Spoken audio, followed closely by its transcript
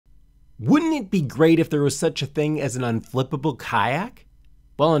Wouldn't it be great if there was such a thing as an unflippable kayak?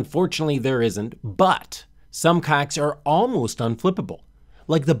 Well, unfortunately there isn't, but some kayaks are almost unflippable,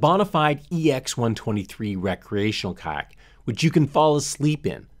 like the Bonafide EX123 recreational kayak, which you can fall asleep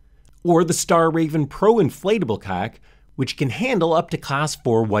in, or the Star Raven Pro inflatable kayak, which can handle up to Class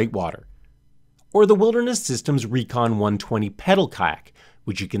 4 whitewater, or the Wilderness Systems Recon 120 pedal kayak,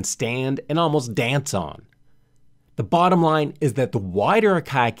 which you can stand and almost dance on. The bottom line is that the wider a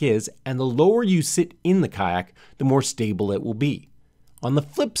kayak is and the lower you sit in the kayak, the more stable it will be. On the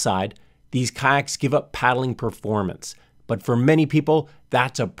flip side, these kayaks give up paddling performance, but for many people,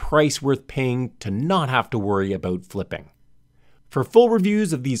 that's a price worth paying to not have to worry about flipping. For full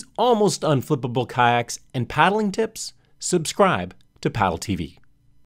reviews of these almost unflippable kayaks and paddling tips, subscribe to Paddle TV.